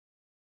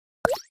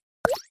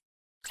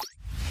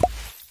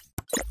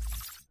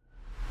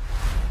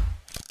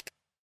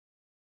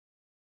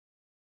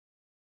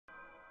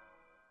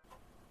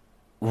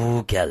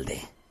U keldi.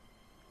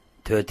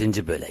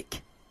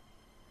 4-bölek.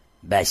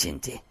 5.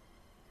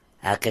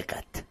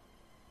 Haqiqat.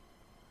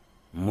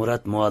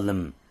 Murat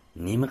muallim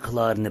nima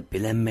qilarini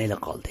bilinmayli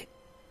qoldi.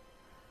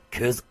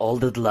 Ko'z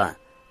oldida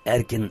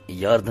erkin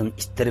yardan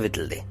ittirib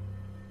etildi.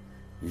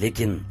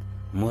 Lekin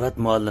Murat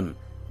muallim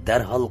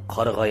darhol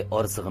qarag'ay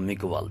orsiga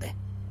mukib oldi.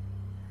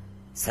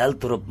 Sal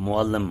turib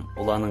muallim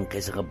ularning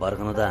qishig'i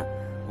borganida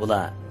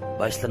ular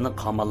boshlarini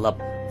qamallab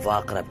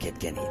vaqirab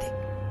ketgan edi.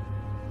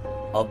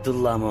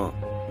 Abdullahmu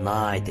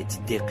naayati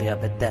jiddiy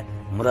qiyofatda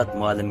Murat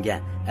muallimga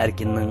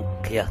erkinning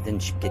qiyoqdan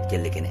tushib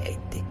ketganligini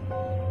aytdi.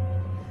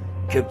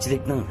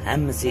 Ko'pchilikning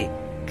hammasi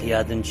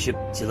qiyoqdan tushib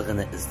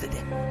jilg'ini izladi.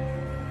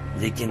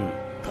 Lekin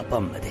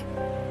topolmadi.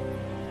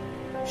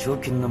 Shu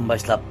kundan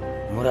boshlab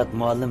Murat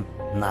muallim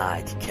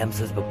naayati kam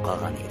so'z bo'lib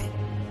qolgan edi.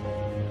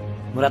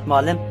 Murat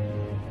muallim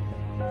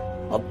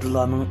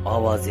Abdullahning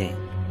ovozi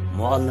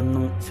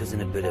muallimning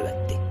so'zini bo'lib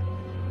o'tdi.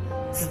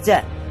 Sizcha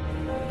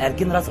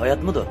erkin rost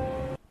hayotmidir?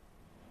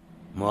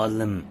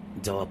 Muallim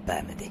javob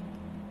bermadi.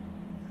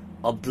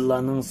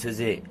 Abdullahning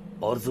so'zi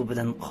orzu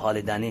bilan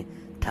Xolidani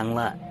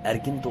tangla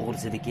erkin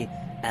to'g'risidagi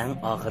eng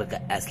oxirgi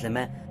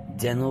aslama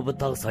Janubiy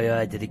tog'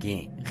 sayohatidagi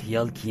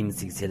xiyol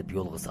kiyimsiga selib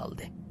yo'lga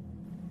soldi.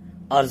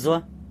 Arzu,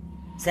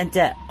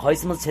 sencha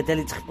qaysimiz chet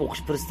elga chiqib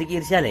o'qish fursatiga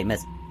erisha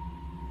olamiz?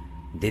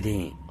 Dedi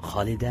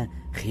Xolida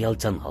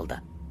xiyolchan holda.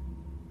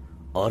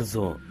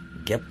 Arzu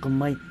gap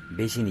qilmay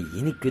beshini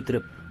yenik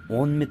ko'tarib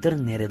 10 metr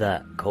nerida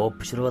kavob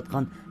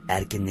pishirayotgan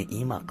erkinni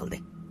imo qildi.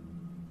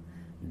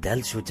 Dal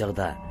shu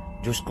chaqda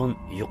jo'shqin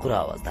yuqori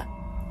ovozda: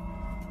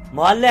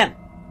 "Muallim,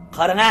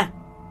 qarang-a,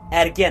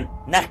 erkin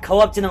naq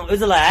kavobchining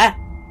o'zi-la, ha?"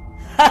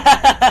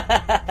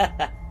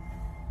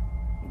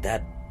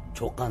 deb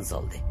cho'qqan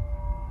soldi.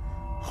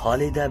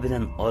 Xolida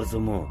bilan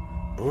Orzumu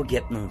bu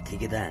gapning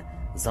tegida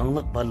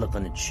zanglik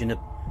borligini tushunib,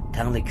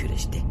 tangli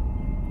kurashdi.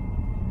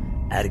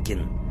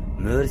 Erkin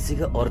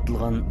mo'rsiga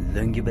ortilgan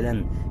lo'ngi bilan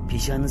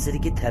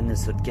peshonasidagi terni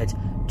surtgach,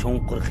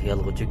 cho'nqur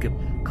xiyolga cho'kib,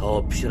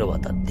 kavob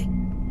pishirayotdi.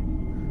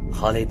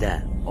 Xolida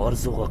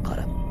Orzuga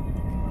qarab: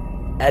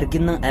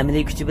 "Erkinning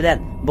amaliy kuchi bilan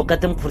bu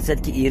qatim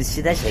fursatga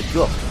erishishida shak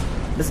yo'q.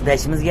 Biz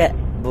beshimizga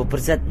bu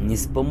fursat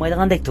nisb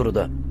bo'lmaydigandek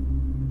turdi."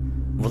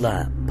 Bular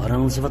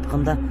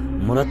paranglashayotganda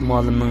Murat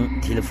muallimning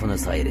telefoni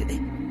sayr edi.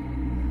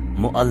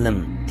 Muallim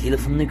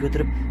telefonni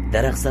ko'tarib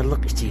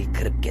daraxtzorlik ichiga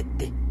kirib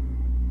ketdi.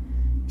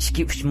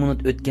 2-3 minut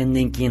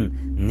o'tgandan keyin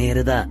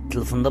nerida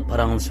telefonda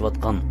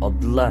paranglashayotgan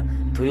Abdullah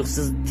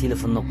tuyuqsiz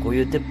telefonni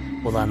qo'yib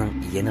ularning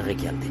yeniga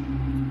keldi.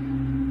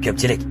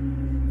 "Ko'pchilik,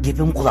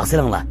 gapim quloq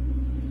solinglar.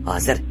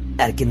 Hozir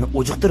erkinni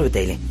o'jiqtirib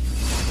o'taylik."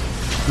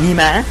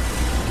 "Nima?"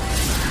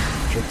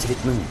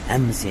 Ko'pchilikning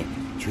hammasi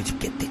cho'chib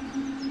ketdi.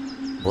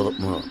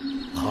 Bo'libmi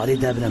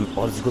Xolida bilan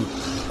Orzugul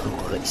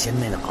qo'rquvga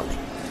ishonmay qoldi.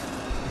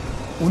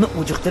 Uni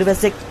o'jiqtirib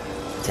olsak,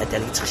 chet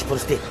elga chiqish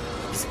fursati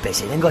biz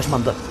peshadan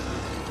oshmamdi.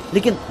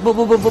 Lekin bu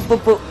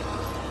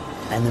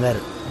Anvar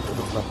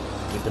duduqlab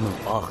gapining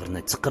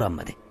oxirini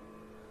chiqarolmadi.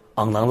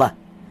 Anglanglar,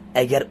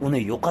 agar uni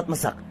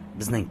yo'qotmasak,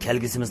 bizning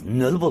kelgusimiz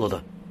 0 bo'ladi.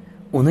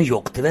 Uni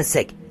yo'qotib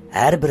olsak,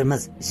 har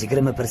birimiz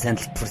 20%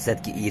 lik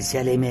fursatga erisha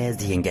olamiz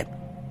degan gap.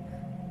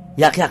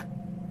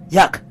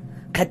 Yo'q,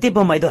 qat'iy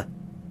bo'lmaydi.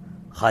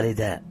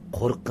 Xolida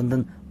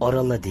qo'rqqandan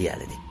oralla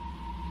deyaladi.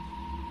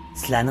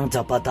 Sizlarning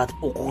jafo tatib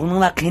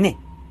o'qig'ininglar qiyni.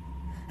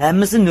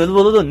 Hammasi 0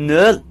 bo'ladi,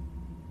 0.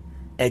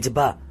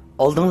 Ajiba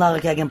oldinglarga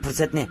kelgan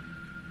fursatni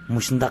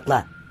mushundaqla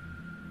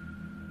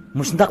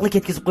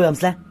ketkizib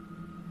qo'yamsizlar?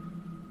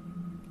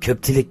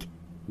 Ko'pchilik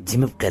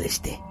jimib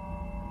qolishdi.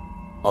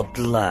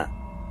 Abdullah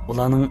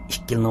ularning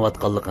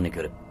ikkilanayotganligini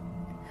ko'rib: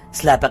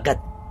 "Sizlar faqat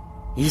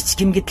hech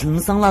kimga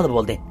tilmasanglar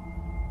bo'ldi.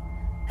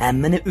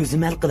 Hammani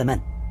o'zim hal qilaman.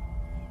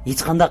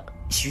 Hech qanday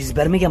ish yuz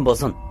bermagan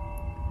bo'lsin."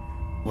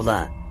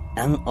 Ular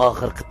eng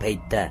oxirgi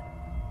paytda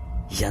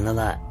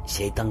yanala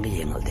shaytonga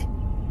yengildi.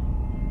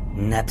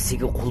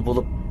 Nafsiga qul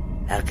bo'lib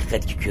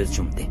haqiqatga ko'z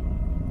yumdi.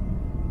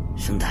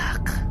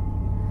 Shundaq.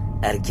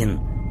 Erkin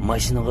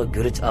mashinaga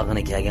guruch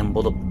og'ini kelgan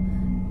bo'lib,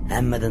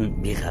 hammadan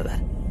bexabar.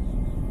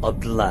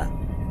 Abdullah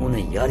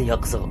uni yar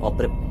yoqsiga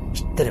opirib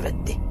ittirib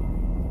etdi.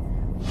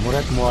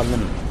 Murat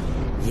muallim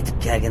yetib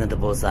kelganida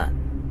bo'lsa,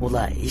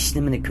 ular hech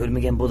nimani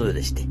ko'rmagan bo'lib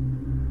o'lishdi.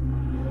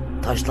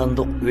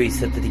 Tashlandiq uy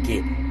sirtidagi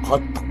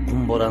qattiq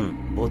qum bo'ron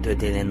bu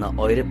to'telenni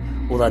ayirib,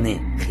 ularni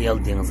xiyol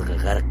dengiziga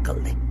g'arq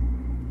qildi.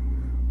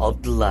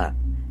 Abdullah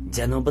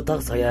Janubiy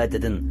tog'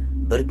 sayohatidan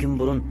bir kun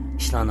burun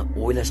ishlarni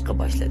o'ylashga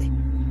boshladi.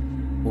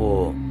 U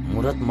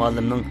Murat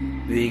muallimning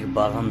uyiga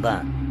borganda,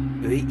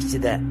 uy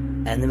ichida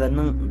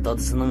Anvarning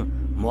dadasining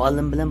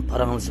muallim bilan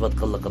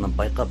paranglashayotganligini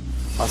bayqab,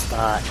 asta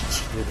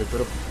eshikda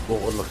turib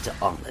o'g'irliqcha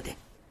angladi.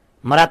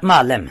 "Murat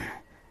muallim,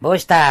 bu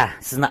ishda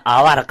sizni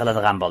avara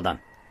qiladigan bo'ldim.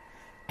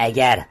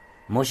 Agar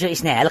mushu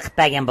ishni hal qilib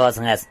bergan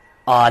bo'lsangiz,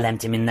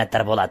 olamcha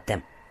minnatdor bo'lardim."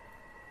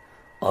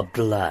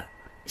 Abdullah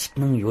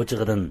ishning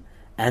yo'chig'idan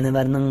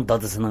Anvarning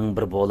dadasining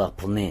bir bo'loq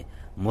pulni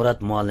Murat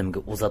muallimga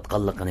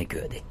uzatganligini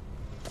ko'rdi.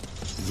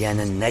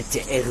 Yana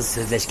necha eg'iz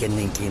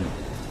so'zlashgandan keyin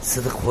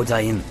Sidiq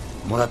xo'jayin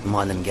Murat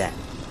muallimga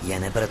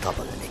yana bir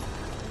topildi.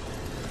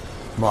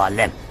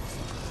 Muallim,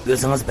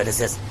 o'zingiz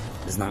bilasiz,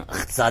 bizning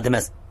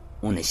iqtisodimiz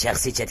uni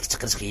shaxsiy chetga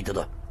chiqarishga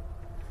yetadi.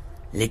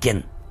 Lekin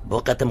bu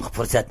qatimki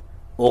fursat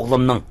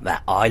o'g'limning va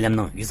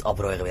oilamning yuz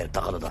obro'yiga berib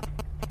taqaladi.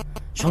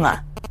 Shunga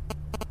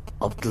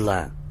Abdulla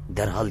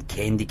darhol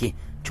keyindagi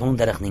cho'ng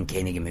daraxtning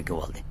keyniga mukib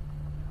oldi.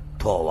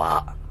 Tova.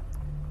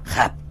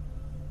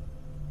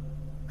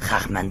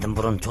 Xaq mendan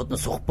burun cho'tni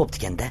so'qib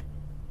bo'pti-kanda.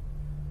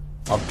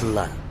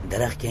 Abdulla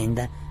daraxt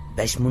keyinda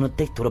 5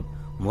 minutdek turib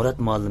Murat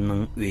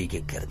muallimning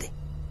uyiga kirdi.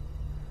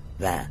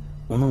 Va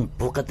uning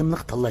bu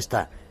qatimliq tanlashda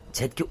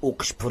chetga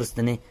o'qish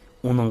fursatini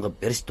uningga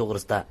berish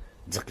to'g'risida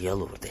jiq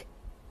yolurdi.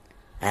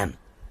 Ham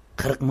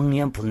 40 ming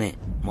yuan pulni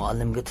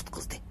muallimga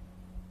tutqizdi.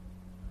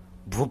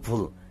 Bu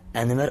pul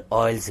Anvar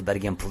oilasi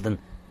bergan puldan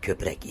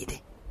ko'proq edi.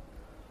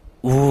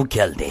 U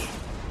keldi.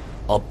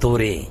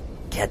 Abduri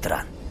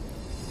Ketran.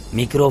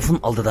 Mikrofon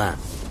oldida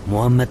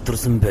Muhammad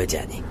Tursun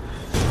Böjani.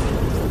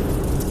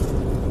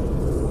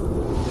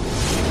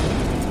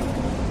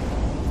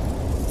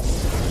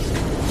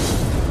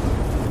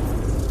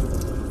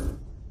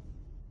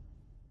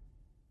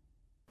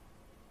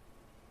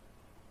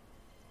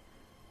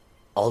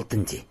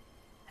 Oltinchi.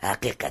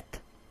 Haqiqat.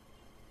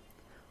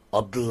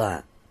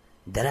 Abdulla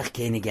daraxt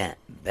keyniga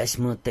 5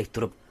 minutdek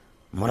turib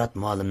Murat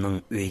muallimning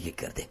uyiga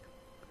kirdi.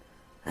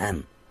 Ham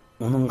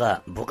uningga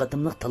bu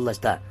qatimliq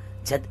tanlashda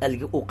chet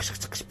elga o'qishga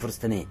chiqish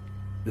fursatini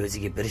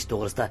o'ziga berish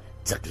to'g'risida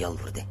jiq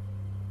yolburdi.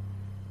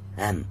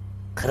 Ham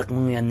 40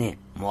 ming yuanni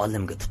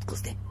muallimga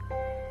tutqizdi.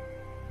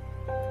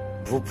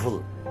 Bu pul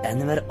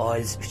Anvar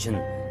oilasi uchun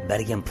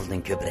bergan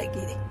puldan ko'proq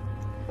edi.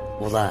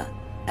 Ular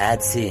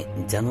atsi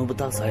janubiy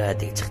tog'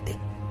 sayohatiga chiqdi.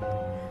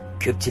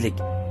 Ko'pchilik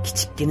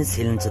kichikkina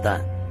selinchida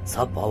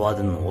sap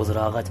havodan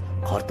o'zrog'ach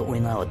qarta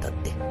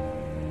o'ynayotdi.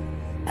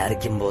 Har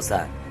kim bo'lsa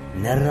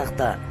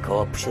nariroqda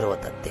kavob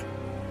pishirayotdi.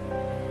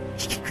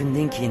 2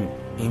 kundan keyin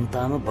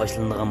imtihoni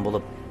boshlanadigan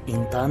bo'lib,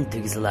 imtihon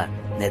tugizila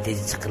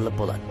natija chiqarilib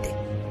bo'ladi.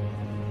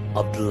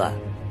 Abdulla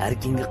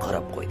erkinga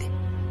qarab qo'ydi.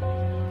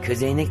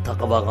 Ko'zoynak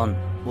taqib olgan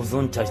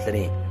uzun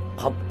sochlari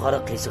qop-qora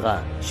qishig'a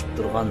tushib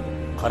turgan,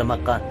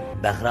 qarmoqqa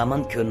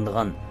bahramon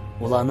ko'rinadigan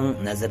ularning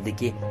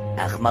nazaridagi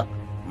ahmoq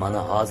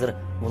mana hozir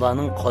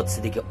ularning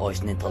qotsidagi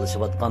oshni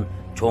talashayotgan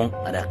cho'ng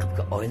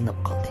raqibga aylanib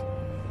qoldi.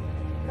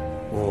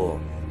 U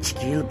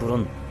 2 yil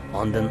burun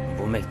ondan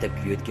bu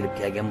maktabga yo'tkilib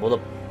kelgan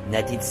bo'lib,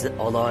 natijasi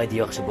alohida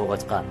yaxshi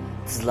bo'lg'achqa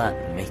tizla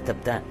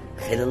maktabda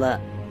xilila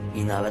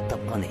inovat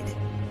topgan edi.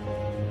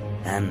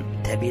 Ham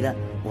tabiiyla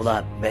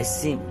ular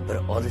basi bir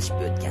olishib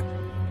o'tgan.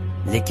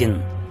 Lekin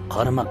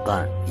qarmoqqa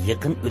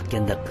yaqin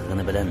o'tganda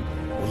qig'ini bilan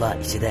ular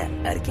ichida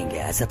erkinga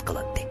hasad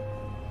qiladi.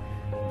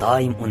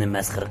 Doim uni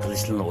masxir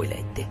qilishni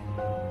o'ylaydi.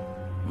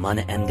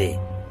 Mana endi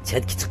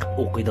chetga chiqib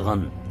o'qiydigan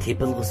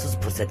tepilg'isiz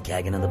fursat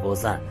kelganida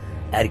bo'lsa,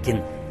 erkin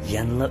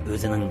yanla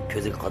o'zining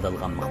ko'ziga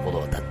qadalgan maqbul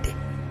o'tadi.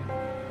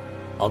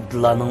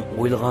 Abdullaning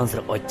o'ylagan sir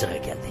ochig'iga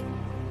keldi.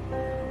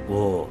 U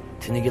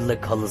tunigilla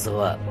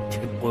kallasiga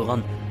tugib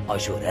qo'ygan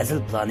ashu razil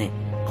plani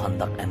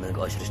qandoq amalga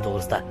oshirish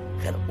to'g'risida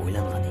xil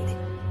o'ylangan edi.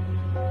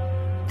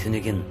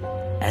 Tunigin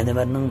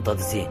Anvarning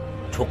dadisi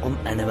cho'qim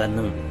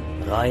Anvarning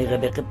royiga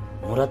beqib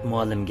Murat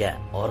muallimga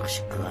orqish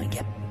qilgan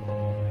gap.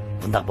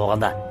 Bundoq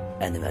bo'lganda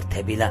Anvar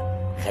tabiiyla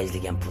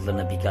xajlagan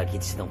pullarni bekor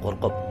ketishidan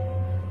qo'rqib,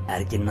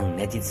 erkinning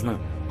natijasining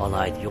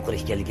alohida yuqori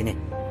ekanligini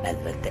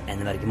albatta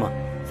Anvarga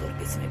zo'r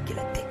besinib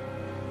keladi.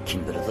 Kim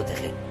biladi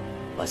texi,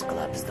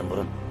 boshqalar bizdan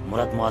burun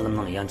Murat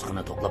muallimning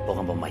yanchiqini to'plab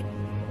bo'lgan bo'lmay.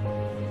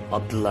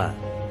 Abdulla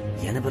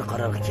yana bir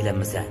qarorga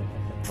kelanmasa,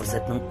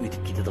 fursatning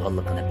o'tib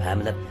ketadiganligini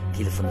fahmlab,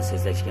 telefonda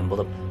so'zlashgan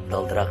bo'lib,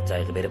 daldiroq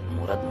joyga berib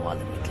Murat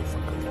muallimga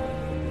telefon qildi.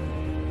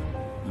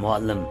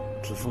 Muallim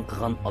telefon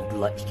qilgan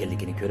Abdulla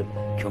ekanligini ko'rib,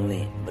 ko'ngli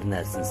bir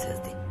narsani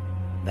sezdi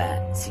va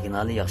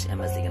signali yaxshi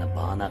emasligini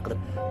bahona qilib,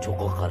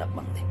 cho'qqiga qarab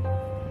mangdi.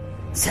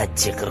 Sat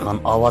chiqirgan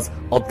ovoz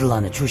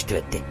Abdullani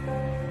cho'chitdi.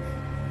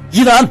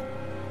 "Yilon!"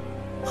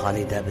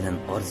 Xolida bilan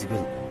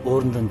Orzugul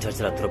o'rnidan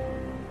chachrab turib,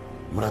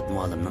 Murat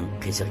muallimning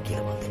qishig'iga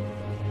kelib oldi.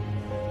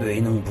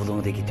 Uyining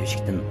bulung'idagi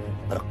to'shikdan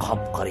bir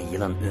qop-qora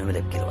yilon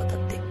o'milib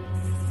kelyotdi.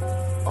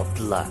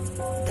 Abdulla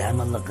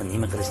darmonliqqa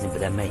nima qilishni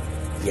bilmay,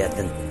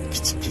 yerdan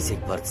kichik kesak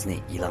partisini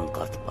yilon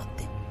qartib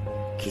otdi.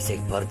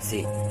 Kesak partisi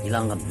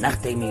yilonga naq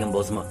tegmagan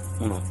bo'lsa-mu,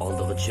 uning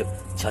oldiga tushib,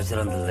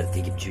 chachrandilar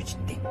tegib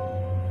cho'chitdi.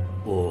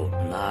 U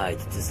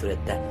nayt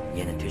suratda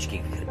yana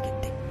to'shkiga kirib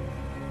ketdi.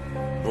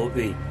 Bu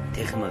uy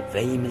texmi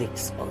ۋەھىمىيلىك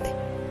tus oldi.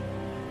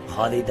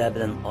 Xolida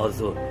bilan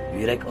Orzu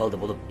yurak oldi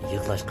bo'lib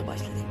yig'lashga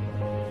boshladi.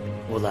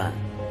 Ular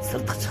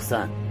sirtqa chiqsa,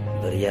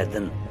 bir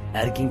yerdan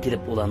erkin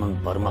kelib ularning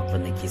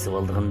barmoqlarini kesib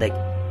oldigandek,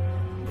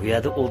 bu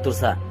yerda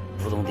o'ltirsa,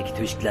 bulungdagi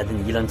to'shiklardan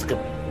yilon chiqib,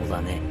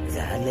 ularni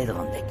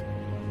zaharlaydigandek.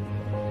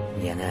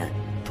 Yana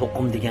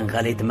to'qim degan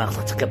g'alati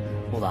maxluq chiqib,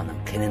 ularning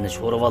qinini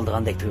sho'rib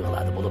oldigandek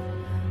tuyg'ulardi bo'lib,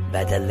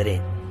 badallari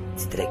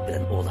titrak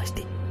bilan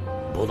o'lashdi.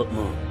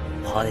 Bo'libmi,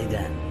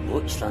 Xolida bu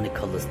ishlarni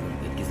kallasidan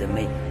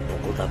o'tkazolmay,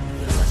 to'qildab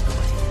yig'lashga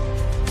boshladi.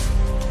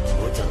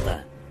 Bu chaqda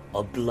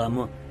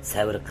Abdullahmi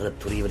sabr qilib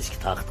turaverishga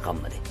toqat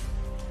qolmadi.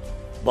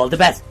 "Bo'ldi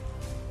bas!"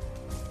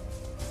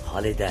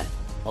 Xolida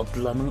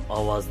Abdullahning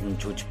ovozidan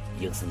cho'chib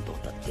yig'isini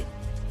to'xtatdi.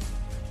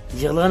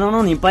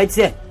 Yig'ilganingning nima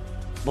foydasi?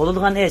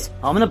 Bo'ladigan ish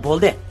hamini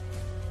bo'ldi.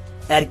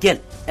 Erkin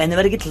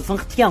Anvarga telefon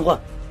qilgan-ku.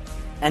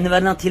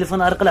 Anvarning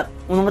telefoni orqali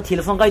uningga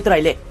telefon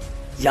qaytaraylik.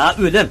 Ya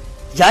o'lim,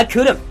 ya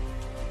ko'rim.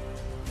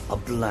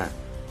 Abdulla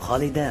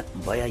Xolida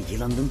boya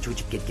yılandan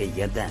cho'chib ketgan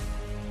yerda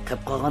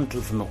qilib qolgan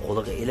telefonni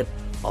qo'liga elib,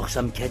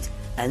 oqshom kech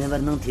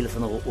Anvarning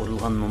telefoniga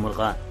urilgan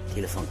nomerga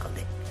telefon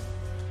qildi.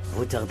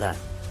 Bu chaqda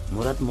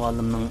Murat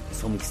muallimning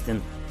sumkasidan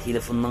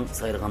telefonning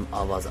sayrgan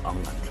ovozi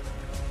anglandi.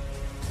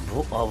 Bu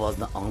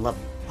ovozni anglab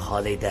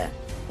Xolida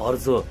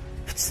Arzu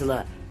putsila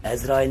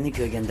Azroilni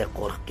ko'rganda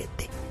qo'rqib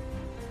ketdi.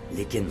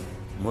 Lekin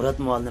Murat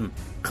muallim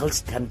qilich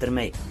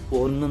tamtirmay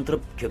o'rnidan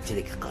turib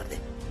ko'pchilikka qaradi.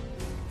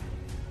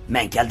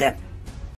 "Men keldim.